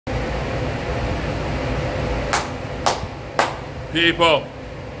People,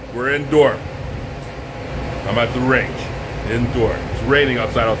 we're indoor. I'm at the range, indoor. It's raining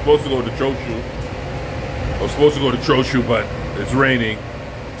outside. I was supposed to go to Choshu, but it's raining,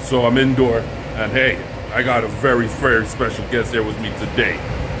 so I'm indoor. And hey, I got a very, very special guest here with me today.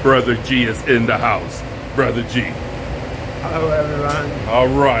 Brother G is in the house. Brother G. Hello, everyone. All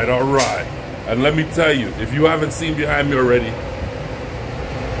right, all right. And let me tell you, if you haven't seen behind me already,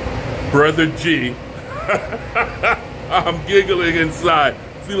 Brother G, I'm giggling inside.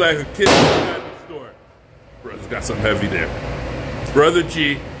 Feel like a kid at the store. Brother's got some heavy there. Brother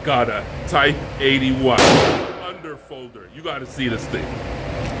G got a Type 81 underfolder. You got to see this thing.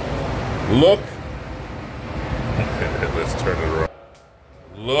 Look. Let's turn it around.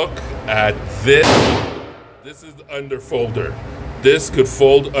 Look at this. This is the underfolder. This could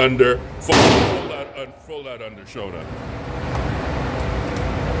fold under. Fold out under shoulder.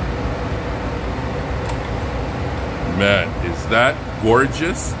 Man, is that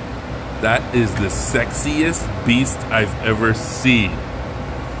gorgeous? That is the sexiest beast I've ever seen.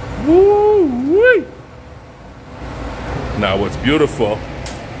 Woo-wee! Now what's beautiful,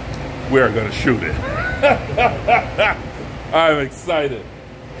 we're gonna shoot it. I'm excited.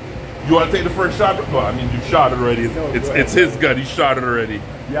 You wanna take the first shot? Well, I mean, you shot it already. It's his gun, he shot it already.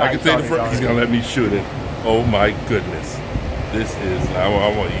 Yeah, I can take the first, he's gonna let me shoot it. Oh my goodness. This is, I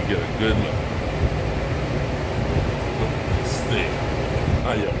want you to get a good look.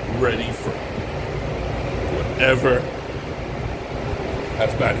 I am ready for whatever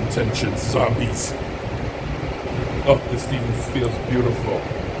has bad intentions, zombies. Oh, this even feels beautiful.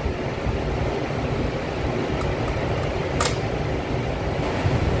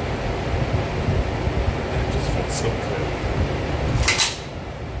 It just feels so good.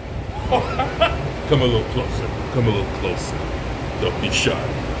 Come a little closer. Come a little closer. Don't be shy.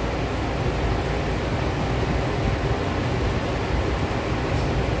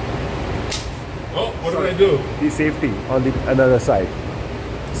 Oh, what did I do? The safety on the another side.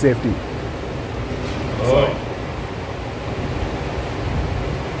 Safety. Oh.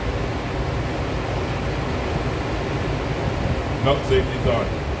 No, safety's on.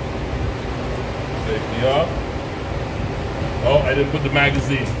 Safety off. Oh, I didn't put the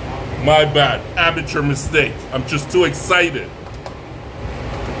magazine. My bad. Amateur mistake. I'm just too excited.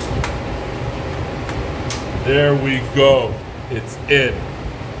 There we go. It's in.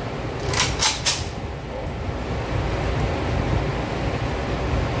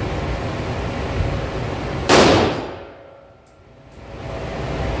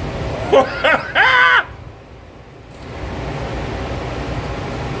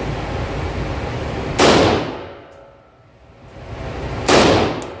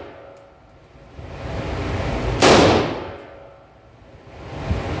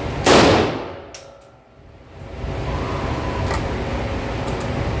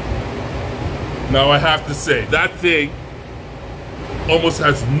 Now I have to say, that thing almost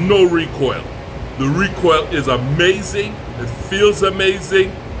has no recoil. The recoil is amazing. It feels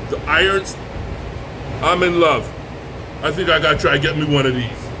amazing. The irons, I'm in love. I think I gotta try to get me one of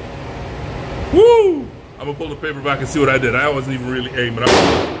these. Woo! I'm gonna pull the paper back and see what I did. I wasn't even really aiming. I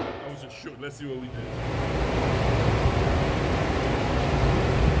was just shooting. Let's see what we did.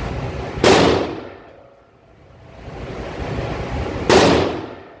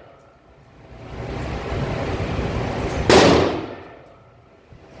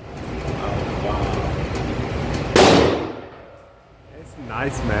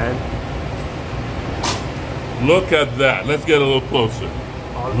 Nice, man. Look at that. Let's get a little closer.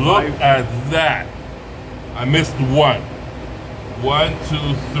 Look at that. I missed one. 1,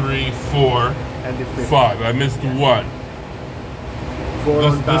 2, 3, 4, And the fifth. 5. I missed one.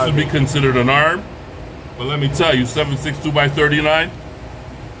 This would be considered an arm. But let me tell you, 7.62 by 39,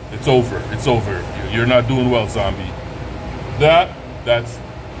 it's over. It's over. You're not doing well, zombie. It's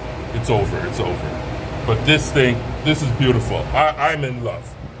over. It's over. But this thing, this is beautiful. I'm in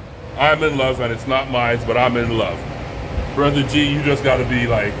love. I'm in love, and it's not mine, but I'm in love. Brother G, you just got to be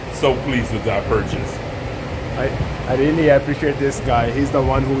like so pleased with that purchase. I really appreciate this guy. He's the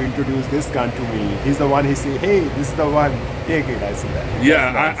one who introduced this gun to me. He's the one he said, hey, this is the one. Take it. I said that.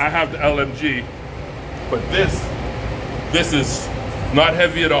 Yeah, nice. I have the LMG, but this is not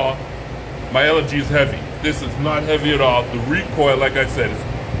heavy at all. My LMG is heavy. This is not heavy at all. The recoil, like I said, is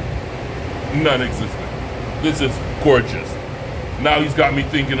non-existent. This is gorgeous. Now he's got me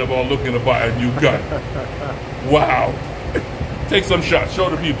thinking about looking to buy a new gun. Wow. Take some shots. Show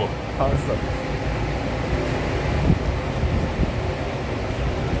the people. Awesome.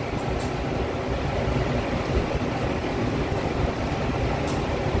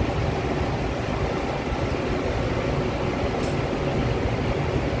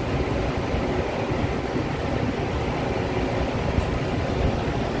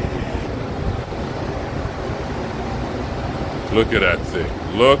 Look at that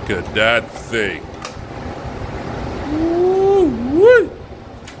thing. Look at that thing. Woo-wee.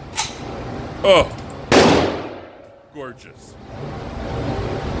 Oh, gorgeous.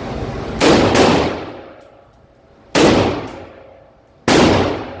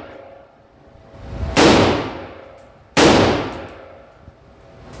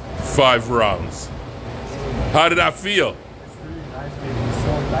 Five rounds. How did that feel? It's really nice, baby. It's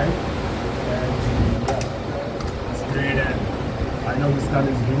so light. And yeah, it's great. And I know this gun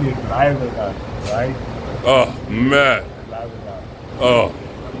is really reliable gun, right? Oh man. Reliable gun. Oh,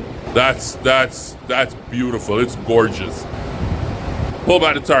 that's beautiful. It's gorgeous. Pull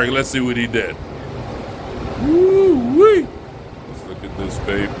by the target. Let's see what he did. Woo-wee. Let's look at this,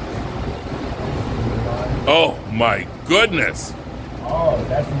 babe. Oh my goodness. Oh,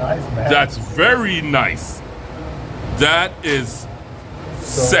 that's nice, man. That's very nice. That is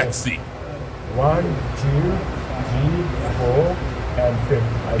sexy. 1, 2, 3, 4, and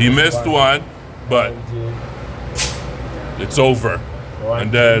 5. He missed one, but it's over. One,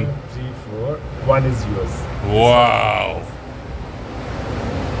 And then, 2, 3, 4. One is yours. wow.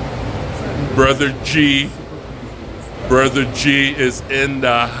 Brother G is in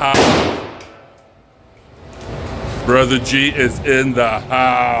the house. Brother G is in the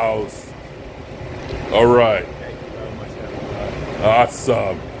house. All right.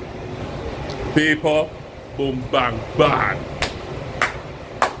 Awesome. People, boom, bang, bang.